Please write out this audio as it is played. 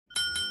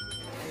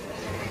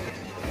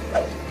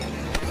At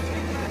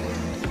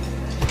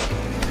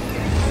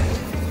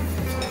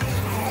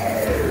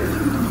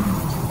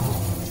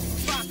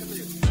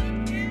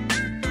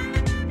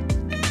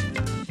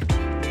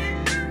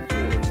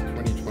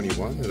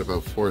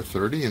about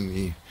 4:30 in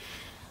the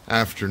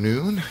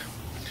afternoon,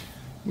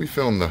 we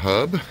filmed the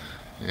hub,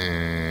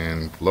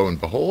 and lo and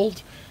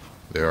behold,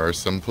 there are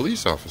some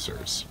police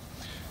officers.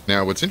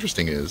 Now, what's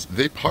interesting is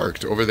they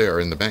parked over there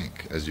in the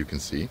bank, as you can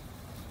see,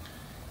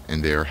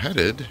 and they are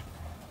headed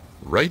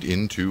right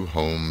into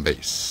home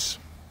base.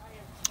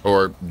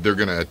 Or they're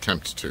going to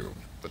attempt to,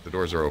 but the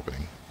doors are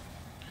opening.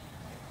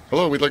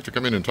 Hello, we'd like to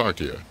come in and talk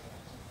to you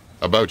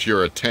about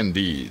your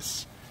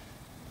attendees.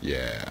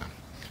 Yeah.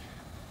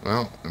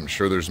 Well, I'm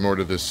sure there's more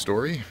to this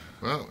story.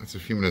 Well, it's a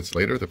few minutes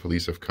later. The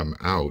police have come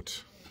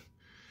out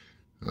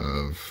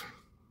of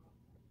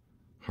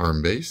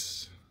harm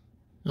base.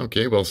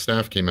 Okay, well,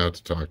 staff came out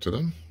to talk to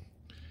them.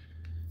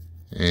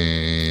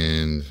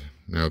 And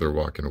now they're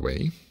walking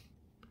away.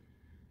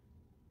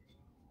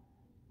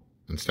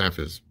 And staff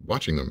is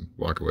watching them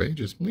walk away,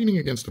 just leaning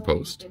against the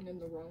post. Been in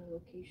the wrong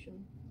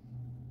location.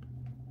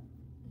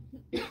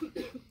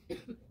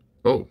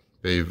 Oh,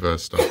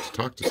 they've stopped to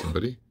talk to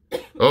somebody.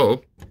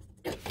 Oh.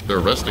 They're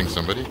arresting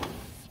somebody. Oh,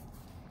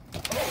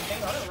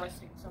 they are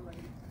arresting somebody.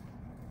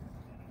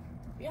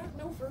 Yeah,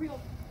 no, for real.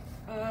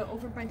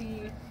 Over by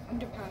the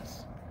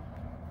underpass.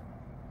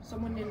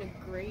 Someone in a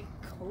gray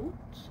coat,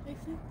 I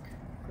think?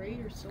 Gray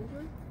or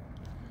silver?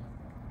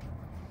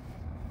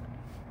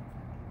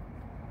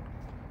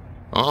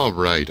 All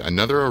right,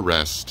 another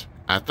arrest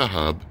at the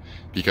hub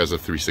because of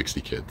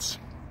 360 kids.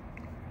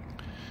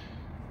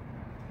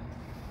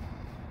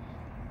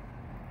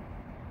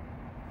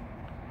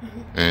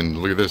 And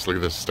look at this,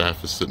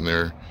 staff is sitting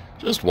there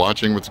just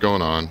watching what's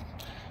going on.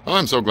 Oh,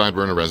 I'm so glad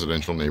we're in a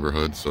residential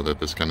neighborhood so that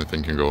this kind of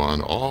thing can go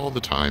on all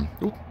the time.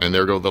 Ooh, and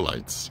there go the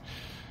lights.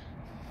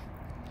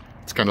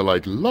 It's kind of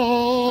like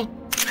law.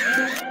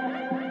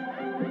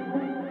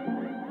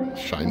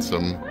 Shine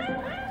some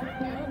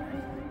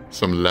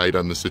light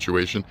on the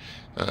situation.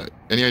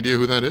 Any idea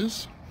who that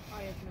is?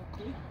 I have no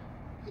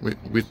clue.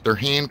 With their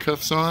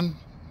handcuffs on,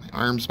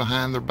 arms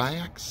behind their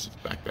backs.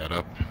 Back that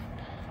up.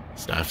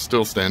 Staff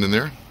still standing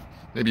there.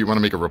 Maybe you want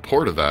to make a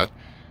report of that.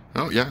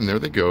 Oh, yeah, and there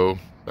they go.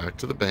 Back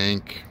to the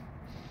bank.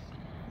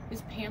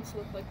 His pants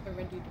look like they're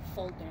ready to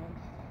fall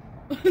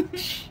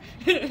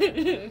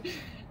down.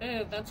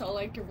 That's all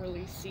I can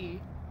really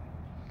see.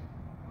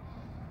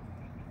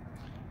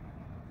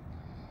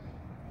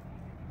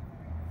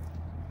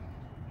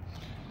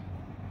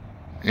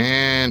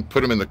 And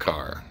put him in the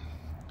car.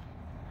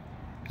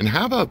 And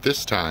how about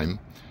this time,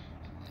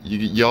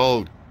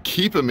 y'all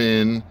keep him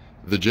in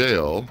the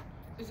jail.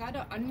 Is that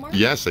an unmarked?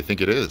 Yes, I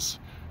think it is.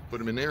 Put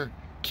him in there.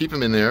 Keep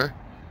him in there.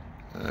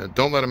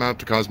 Don't let him out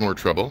to cause more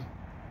trouble.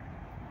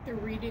 They're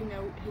reading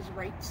out his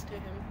rights to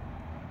him.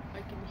 I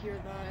can hear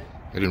that.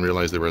 I didn't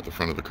realize they were at the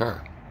front of the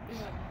car. Yeah.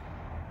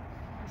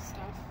 His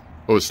staff.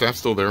 Oh, is staff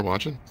still there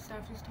watching?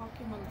 Staff is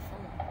talking on the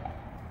phone.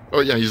 Oh,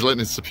 yeah, he's letting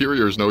his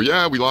superiors know.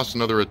 Yeah, we lost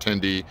another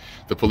attendee.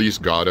 The police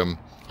got him.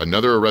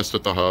 Another arrest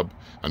at the hub.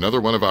 Another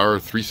one of our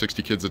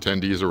 360 Kids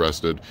attendees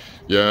arrested.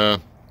 Yeah.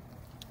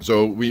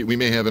 So we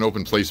may have an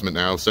open placement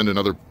now. Send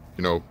another,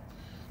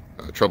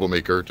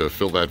 troublemaker to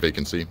fill that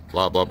vacancy.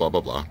 Blah, blah, blah, blah,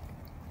 blah.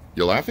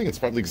 You're laughing? It's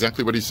probably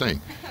exactly what he's saying.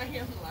 I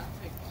am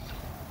laughing.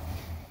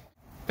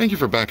 Thank you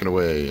for backing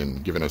away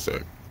and giving us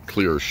a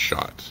clear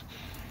shot.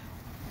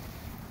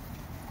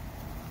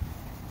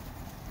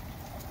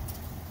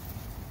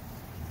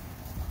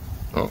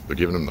 Oh, they're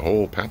giving him the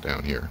whole pat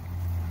down here.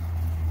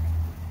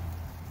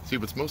 See,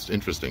 what's most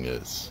interesting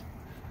is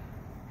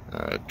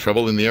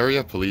trouble in the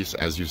area, police,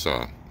 as you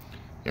saw.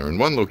 They're in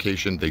one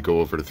location, they go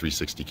over to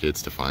 360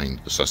 Kids to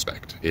find the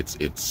suspect.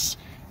 It's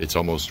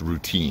almost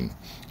routine.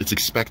 It's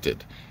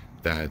expected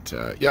that,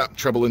 yeah,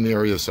 trouble in the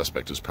area, the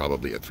suspect is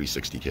probably at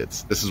 360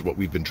 Kids. This is what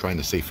we've been trying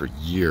to say for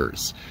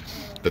years,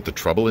 that the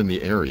trouble in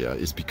the area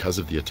is because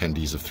of the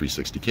attendees of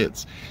 360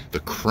 Kids. The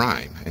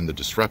crime and the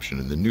disruption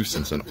and the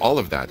nuisance and all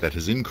of that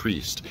has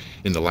increased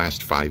in the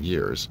last 5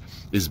 years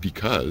is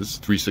because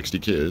 360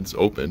 Kids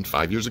opened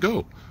 5 years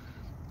ago.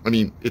 I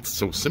mean, it's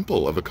so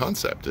simple of a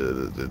concept.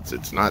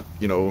 It's not,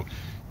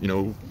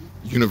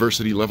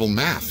 university level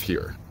math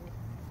here.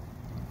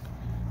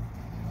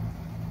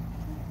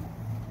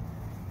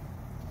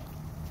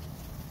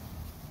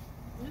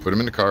 Put him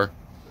in the car,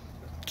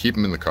 keep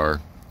him in the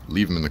car,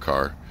 leave him in the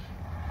car.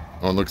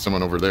 Oh, and look,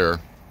 someone over there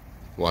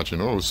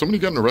watching. Oh, is somebody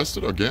getting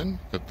arrested again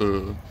at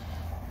the,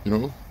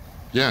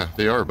 Yeah,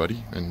 they are,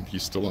 buddy. And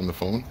he's still on the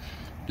phone,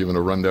 giving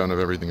a rundown of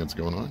everything that's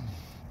going on.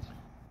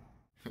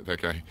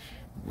 That guy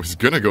was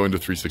going to go into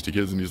 360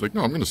 Kids, and he's like,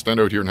 no, I'm going to stand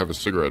out here and have a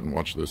cigarette and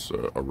watch this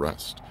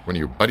arrest. One of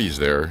your buddies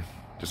there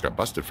just got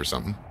busted for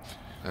something.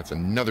 That's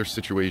another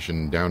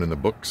situation down in the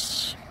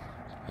books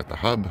at the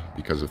hub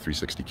because of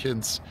 360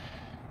 Kids.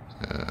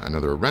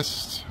 Another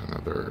arrest,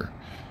 another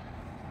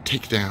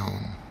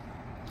takedown.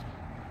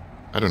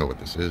 I don't know what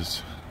this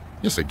is.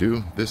 Yes, I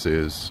do. This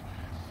is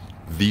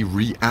the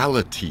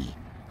reality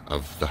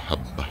of the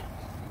hub.